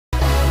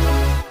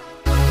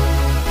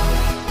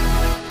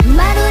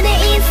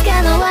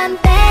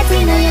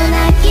のよう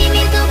な君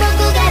と僕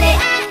が出会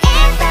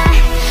えた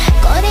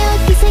これを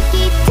奇跡っ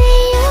て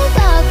言うの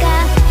か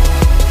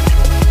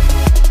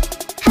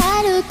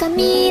遥か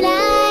未来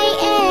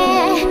へ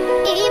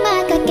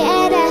今駆け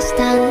出した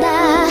んだ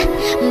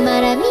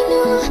まだ見ぬ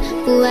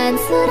不安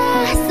すら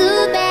全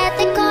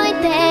て越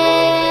えて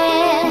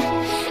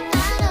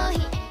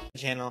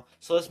channel.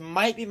 So this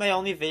might be my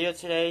only video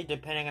today,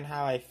 depending on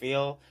how I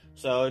feel.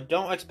 So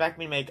don't expect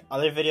me to make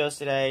other videos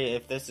today.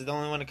 If this is the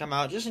only one to come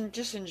out, just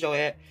enjoy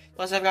it.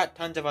 Plus I've got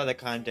tons of other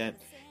content.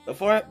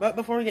 Before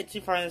we get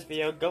too far in this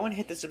video, go and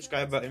hit the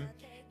subscribe button.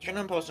 Turn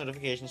on post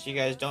notifications so you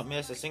guys don't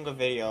miss a single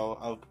video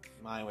of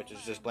mine, which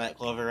is just Black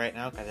Clover right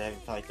now because I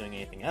haven't felt like doing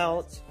anything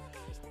else.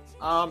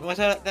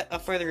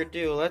 Without further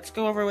ado, let's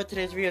go over what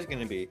today's video is going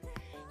to be.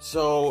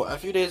 So a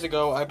few days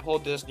ago, I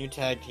pulled this new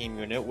tag team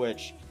unit,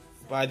 which,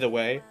 by the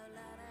way,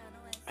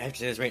 I have to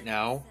say this right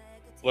now,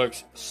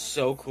 looks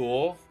so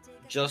cool.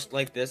 Just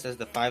like this as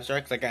the 5-star,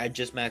 because like I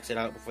just maxed it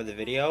out before the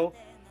video.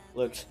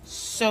 Looks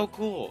so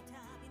cool.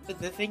 But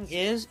the thing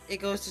is, it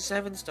goes to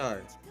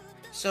 7-star.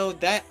 So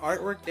that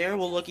artwork there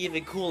will look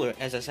even cooler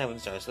as a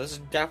 7-star. So this is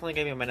definitely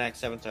going to be my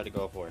next 7-star to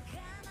go for.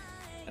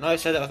 I know I've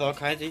said that with all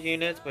kinds of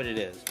units, but it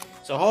is.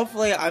 So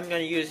hopefully I'm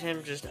going to use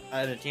him just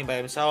on a team by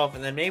himself,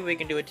 and then maybe we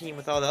can do a team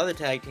with all the other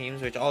tag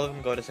teams, which all of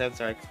them go to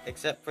 7-star,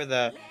 except for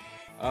the,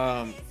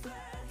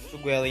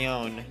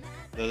 Fugueleon,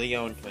 the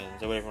Leon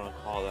twins, or whatever you want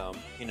to call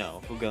them. You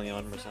know,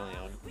 Fugueleon,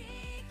 Marcelion.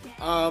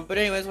 But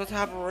anyways, let's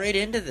hop right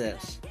into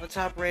this.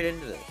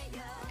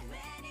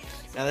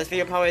 Now this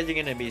video probably isn't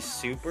going to be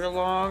super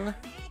long. Which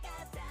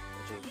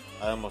is,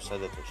 I almost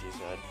said that's what she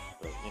said.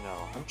 But, you know,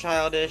 I'm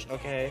childish,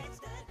 okay?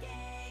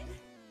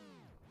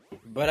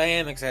 But I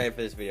am excited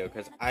for this video,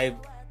 because I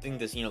think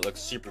this unit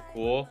looks super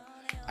cool.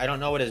 I don't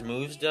know what his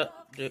moves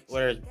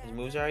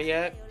are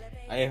yet.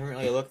 I haven't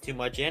really looked too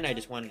much in. I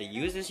just wanted to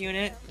use this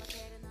unit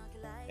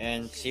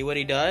and see what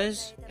he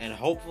does, and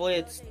hopefully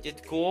it's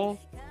cool.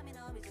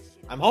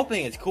 I'm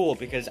hoping it's cool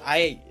because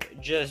I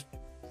just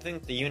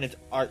think the unit's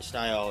art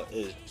style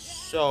is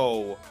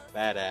so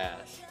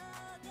badass.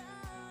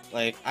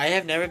 Like, I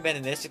have never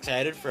been this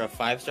excited for a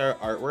 5-star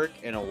artwork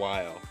in a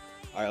while.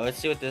 Alright, let's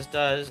see what this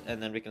does,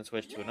 and then we can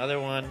switch to another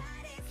one.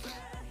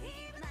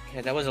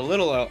 Okay, that was a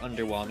little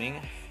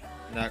underwhelming.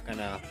 Not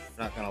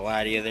gonna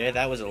lie to you there.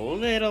 That was a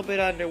little bit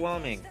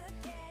underwhelming.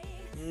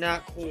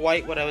 Not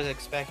quite what I was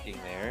expecting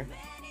there.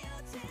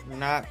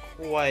 Not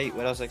quite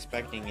what I was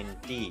expecting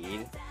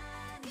indeed.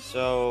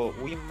 So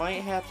we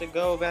might have to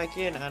go back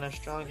in on a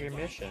stronger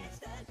mission.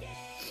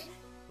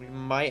 We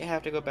might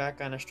have to go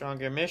back on a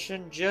stronger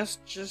mission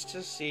just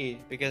to see,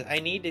 because I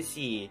need to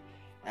see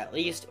at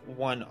least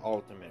one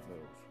ultimate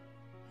move.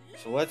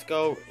 So let's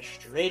go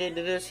straight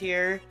into this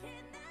here.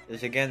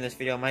 This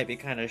video might be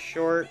kind of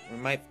short. We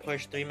might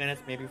push 3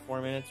 minutes, maybe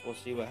 4 minutes. We'll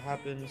see what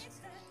happens.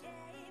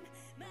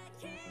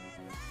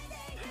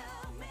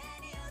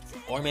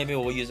 Or maybe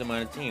we'll use them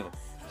on a team.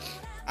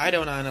 I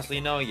don't honestly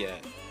know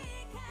yet.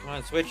 Come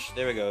on, switch.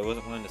 There we go. It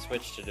wasn't wanting to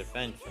switch to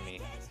defend for me.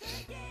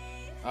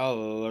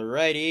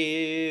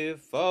 Alrighty,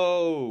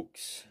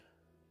 folks.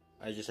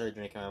 I just heard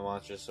drinking my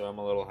monsters, so I'm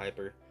a little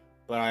hyper.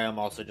 But I am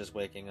also just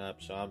waking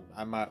up, so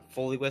I'm not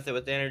fully with it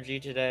with the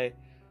energy today.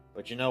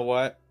 But you know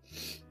what?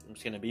 I'm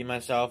just gonna be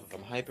myself. If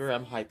I'm hyper,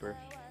 I'm hyper.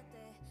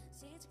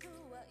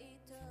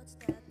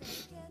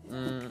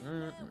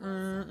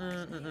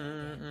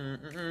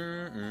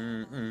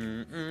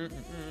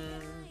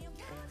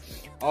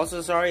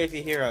 Also, sorry if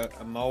you hear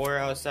a mower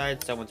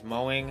outside. Someone's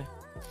mowing.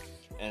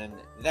 And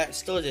that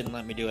still didn't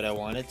let me do what I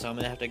wanted, so I'm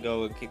gonna have to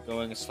go and keep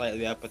going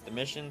slightly up with the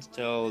missions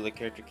till the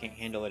character can't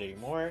handle it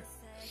anymore.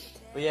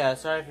 But yeah,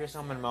 sorry if you're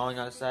someone mowing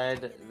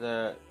outside.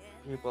 The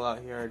people out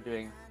here are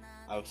doing,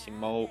 obviously,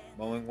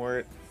 mowing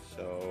work.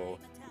 So,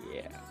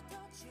 yeah.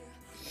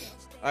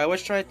 Alright,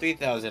 let's try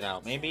 3000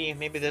 out. Maybe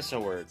this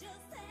will work.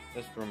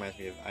 This reminds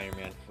me of Iron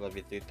Man. Love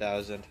You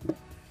 3000.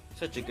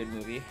 Such a good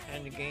movie.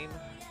 And a game.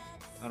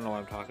 I don't know why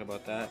I'm talking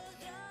about that.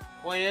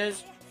 Point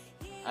is,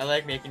 I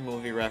like making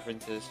movie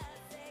references.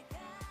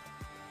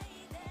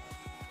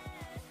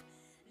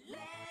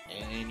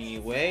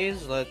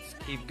 Anyways, let's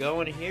keep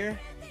going here.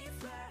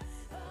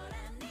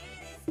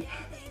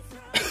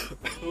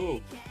 Ooh.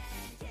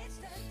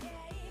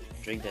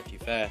 Drink that too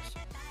fast.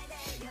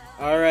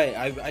 Alright,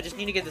 I just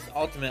need to get this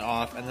ultimate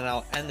off, and then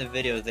I'll end the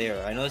video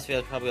there. I know this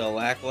video is probably a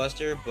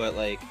lackluster, but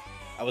like,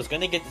 I was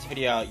gonna get this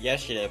video out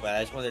yesterday, but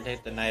I just wanted to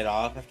take the night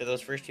off after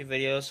those first 2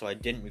 videos, so I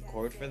didn't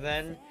record for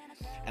then.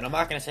 And I'm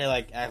not gonna say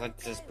like, act like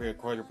this is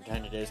pre-recorded,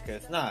 pretend it is,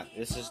 because it's not.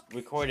 This is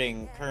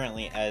recording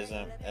currently as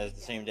the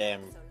same day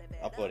I'm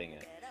uploading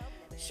it.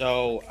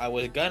 So, I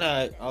was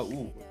gonna,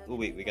 ooh,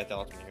 wait, we got the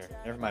ultimate here.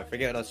 Never mind,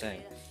 forget what I was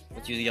saying.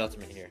 Let's use the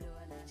ultimate here.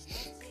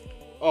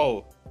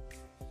 Oh,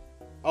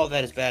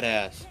 that is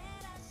badass.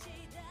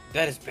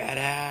 That is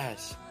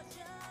badass.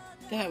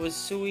 That was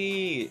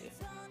sweet.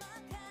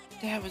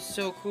 That was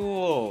so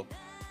cool.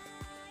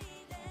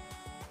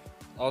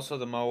 Also,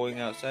 the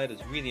mowing outside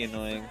is really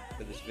annoying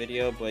for this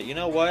video, but you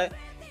know what?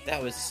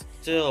 That was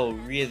still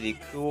really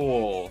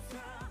cool.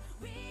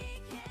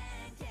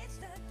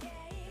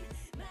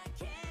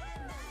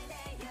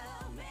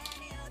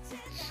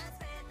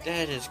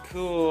 That is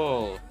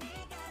cool.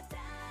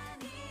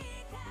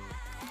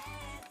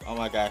 Oh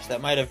my gosh,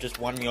 that might have just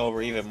won me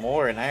over even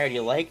more, and I already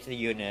liked the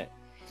unit.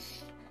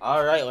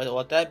 Alright,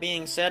 with that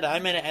being said,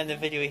 I'm going to end the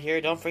video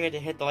here. Don't forget to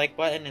hit the like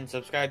button and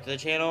subscribe to the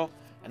channel,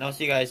 and I'll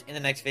see you guys in the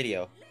next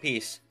video.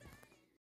 Peace.